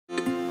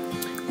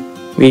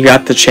We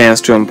got the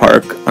chance to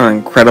embark on an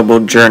incredible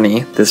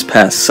journey this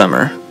past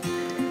summer.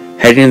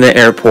 Heading to the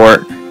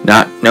airport,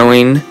 not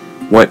knowing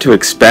what to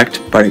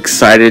expect, but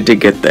excited to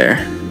get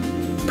there.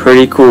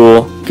 Pretty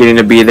cool getting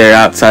to be there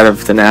outside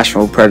of the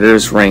Nashville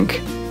Predators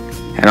rink,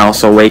 and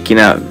also waking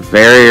up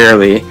very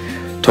early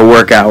to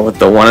work out with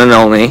the one and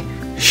only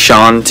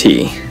Shaun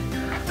T.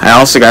 I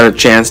also got a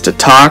chance to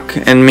talk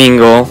and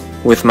mingle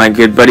with my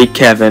good buddy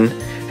Kevin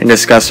and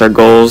discuss our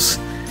goals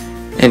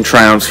and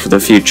triumphs for the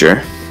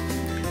future.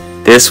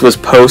 This was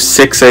post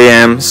 6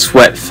 a.m.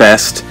 sweat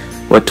fest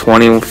with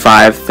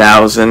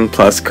 25,000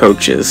 plus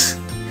coaches.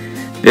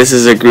 This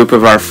is a group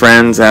of our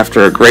friends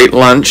after a great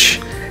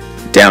lunch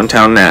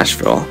downtown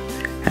Nashville.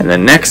 And the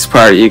next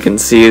part you can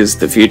see is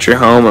the future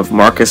home of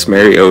Marcus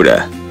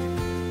Mariota.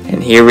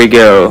 And here we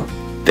go,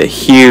 the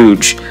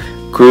huge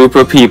group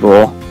of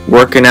people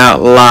working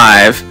out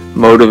live,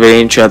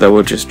 motivating each other,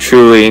 which is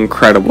truly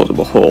incredible to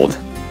behold.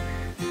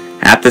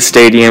 At the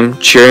stadium,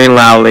 cheering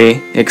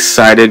loudly,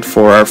 excited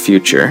for our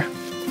future.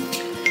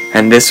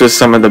 And this was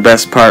some of the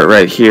best part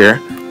right here,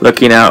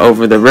 looking out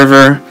over the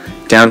river,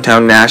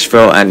 downtown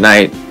Nashville at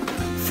night,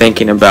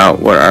 thinking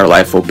about what our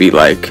life will be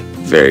like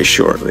very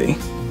shortly.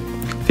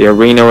 The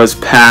arena was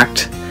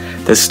packed,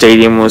 the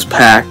stadium was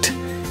packed,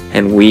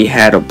 and we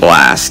had a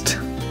blast.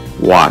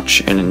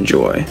 Watch and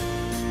enjoy.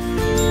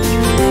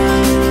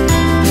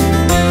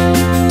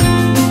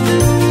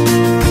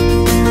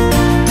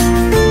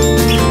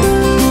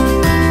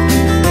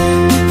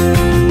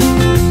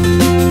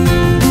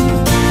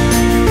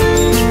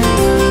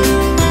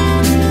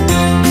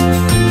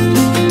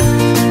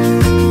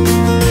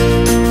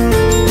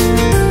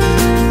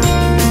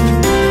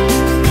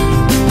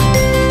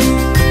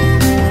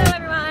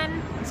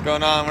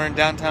 We're in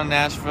downtown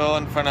Nashville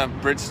in front of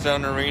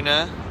Bridgestone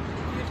Arena.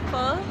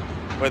 Beautiful.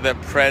 Where the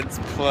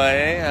Preds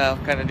play. I'll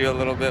kind of do a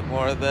little bit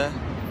more of the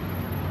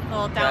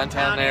little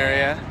downtown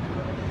area.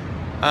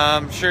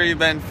 I'm sure you've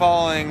been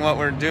following what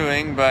we're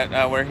doing, but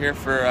we're here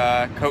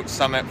for Coach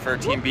Summit for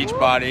Team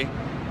Beachbody.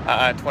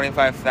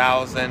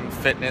 25,000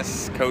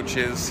 fitness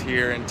coaches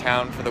here in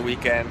town for the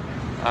weekend.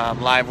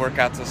 Live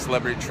workouts with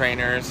celebrity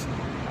trainers,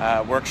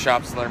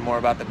 workshops to learn more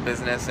about the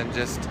business and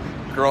just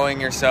growing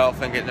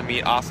yourself and getting to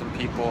meet awesome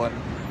people.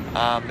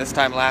 And this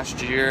time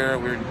last year,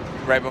 we were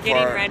right before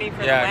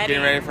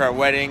getting ready for our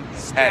wedding.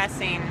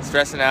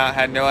 Stressing out.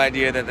 Had no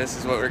idea that this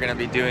is what we're going to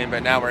be doing,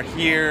 but now we're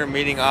here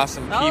meeting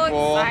awesome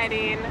people.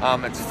 Exciting.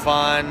 It's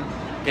fun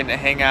getting to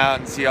hang out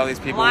and see all these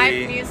people.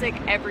 Live music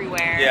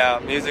everywhere. Yeah,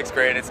 music's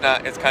great. It's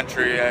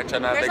country. I'm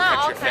not a big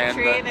country fan.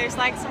 But there's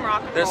like some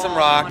rock. There's some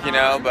rock, you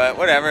know, but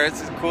whatever.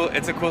 It's cool.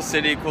 It's a cool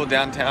city, cool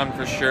downtown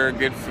for sure.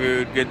 Good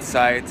food, good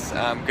sights,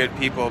 good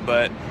people.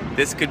 But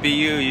this could be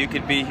you. You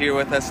could be here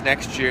with us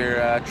next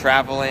year,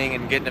 traveling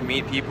and getting to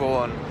meet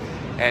people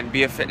and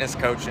be a fitness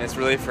coach. And it's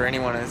really for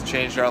anyone who's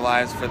changed our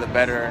lives for the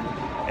better.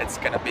 And it's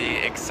going to be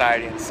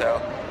exciting. So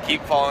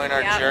keep following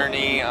our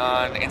journey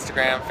on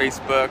Instagram,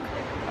 Facebook.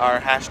 Our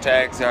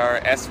hashtags are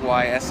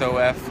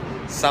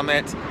SYSOF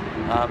Summit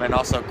and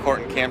also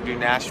Court and Cam do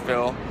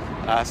Nashville.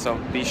 So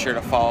be sure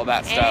to follow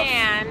that stuff.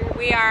 And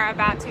we are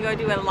about to go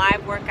do a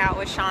live workout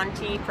with Shaun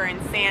T for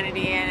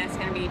Insanity, and it's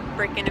going to be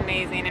freaking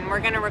amazing. And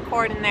we're going to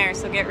record in there,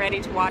 so get ready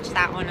to watch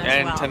that one as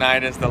well. And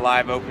tonight is the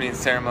live opening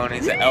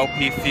ceremonies at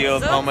LP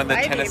Field, home of the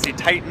Tennessee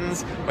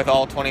Titans, with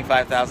all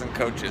 25,000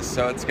 coaches.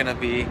 So it's going to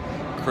be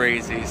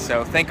crazy.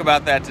 So think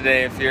about that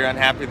today if you're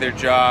unhappy with your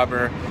job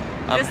or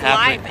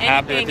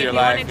happy with your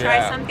life. If you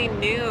want to try something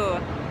new,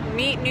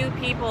 meet new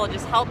people,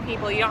 just help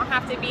people. You don't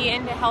have to be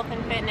into health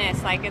and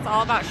fitness. Like, it's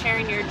all about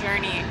sharing your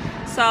journey.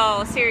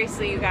 So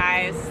seriously, you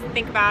guys,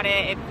 think about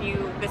it.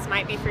 This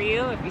might be for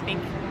you. If you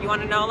think you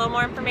want to know a little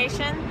more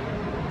information,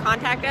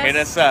 contact us. Hit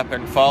us up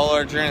and follow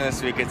our journey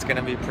this week. It's going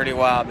to be pretty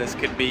wild. This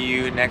could be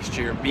you next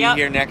year. Be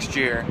here next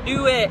year.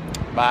 Do it.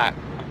 Bye.